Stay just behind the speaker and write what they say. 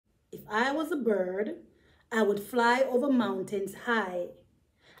If I was a bird, I would fly over mountains high.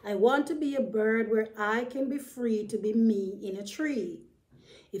 I want to be a bird where I can be free to be me in a tree.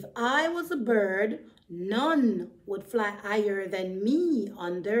 If I was a bird, none would fly higher than me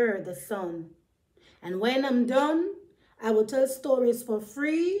under the sun. And when I'm done, I will tell stories for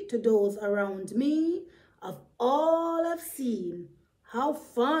free to those around me of all I've seen. How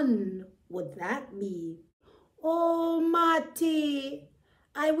fun would that be? Oh, Matty,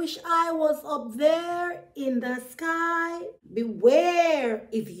 I wish I was up there in the sky. Beware,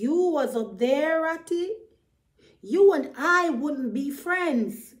 if you was up there, Ratty, you and I wouldn't be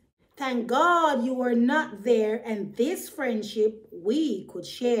friends. Thank God you were not there, and this friendship we could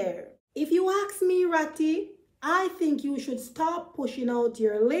share. If you ask me, Ratty, I think you should stop pushing out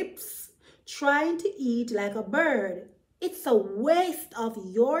your lips, trying to eat like a bird. It's a waste of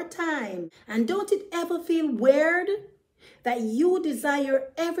your time. And don't it ever feel weird that you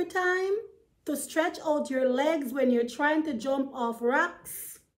desire every time to stretch out your legs when you're trying to jump off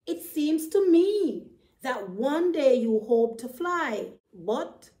rocks? It seems to me that one day you hope to fly,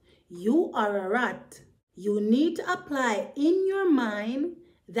 but you are a rat. You need to apply in your mind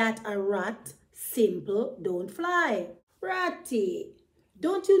that a rat simple don't fly. Ratty,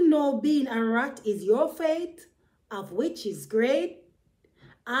 don't you know being a rat is your fate, of which is great?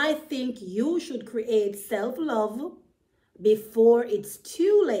 I think you should create self-love before it's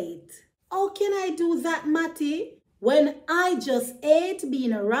too late. How can I do that, Matty, when I just hate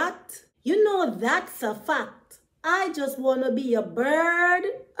being a rat? You know that's a fact. I just want to be a bird.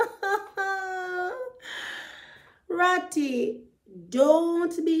 Ratty,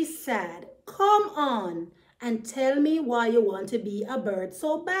 don't be sad. Come on and tell me why you want to be a bird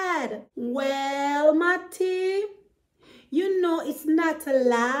so bad. Well, Matty, you know it's not a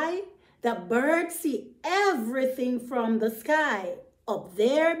lie that birds see everything from the sky up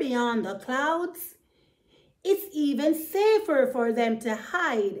there beyond the clouds. It's even safer for them to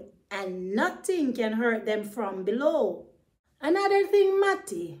hide, and nothing can hurt them from below. Another thing,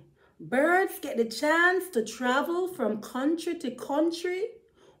 Matty, birds get the chance to travel from country to country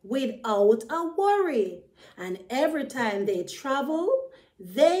without a worry. And every time they travel,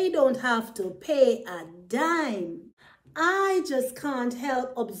 they don't have to pay a dime. I just can't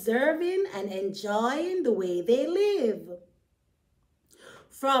help observing and enjoying the way they live.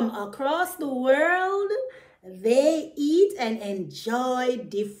 From across the world, they eat and enjoy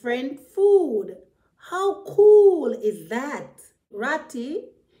different food. How cool is that? Ratty,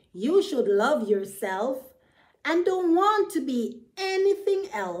 you should love yourself and don't want to be anything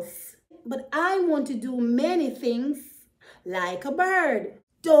else. But I want to do many things like a bird.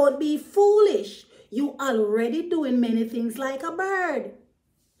 Don't be foolish. You already doing many things like a bird.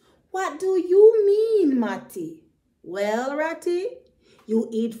 What do you mean, Matty? Well, Ratty, you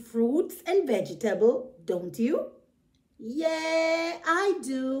eat fruits and vegetables, don't you? Yeah, I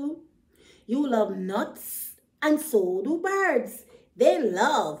do. You love nuts, and so do birds. They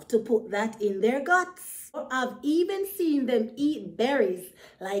love to put that in their guts. I've even seen them eat berries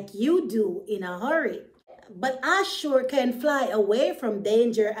like you do in a hurry. But I sure can fly away from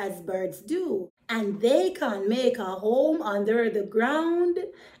danger as birds do. And they can make a home under the ground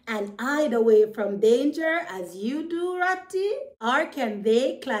and hide away from danger as you do, Ratty? Or can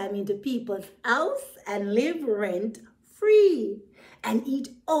they climb into people's house and live rent-free and eat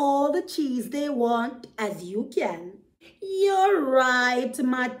all the cheese they want as you can? You're right,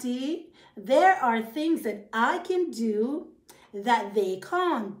 Matty. There are things that I can do that they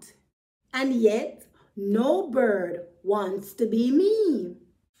can't. And yet, no bird wants to be me.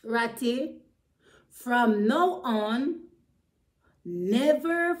 Ratty, from now on,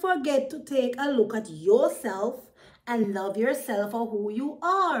 never forget to take a look at yourself and love yourself for who you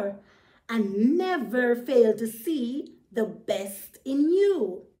are. And never fail to see the best in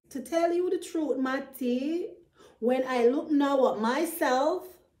you. To tell you the truth, Matty, when I look now at myself,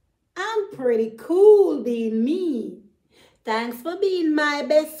 I'm pretty cool being me. Thanks for being my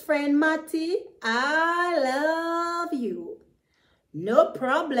best friend, Matty. I love you. No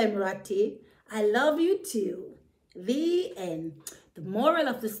problem, Ratty. I love you too. The end. The moral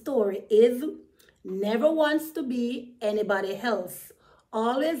of the story is never wants to be anybody else.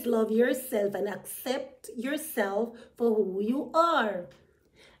 Always love yourself and accept yourself for who you are.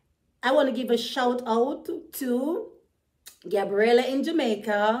 I want to give a shout out to Gabriela in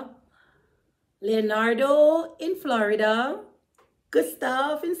Jamaica, Leonardo in Florida,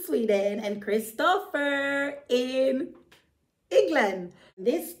 Gustav in Sweden, and Christopher in England.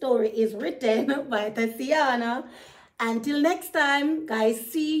 This story is written by Tasianna. Until next time,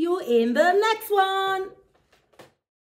 guys, see you in the next one.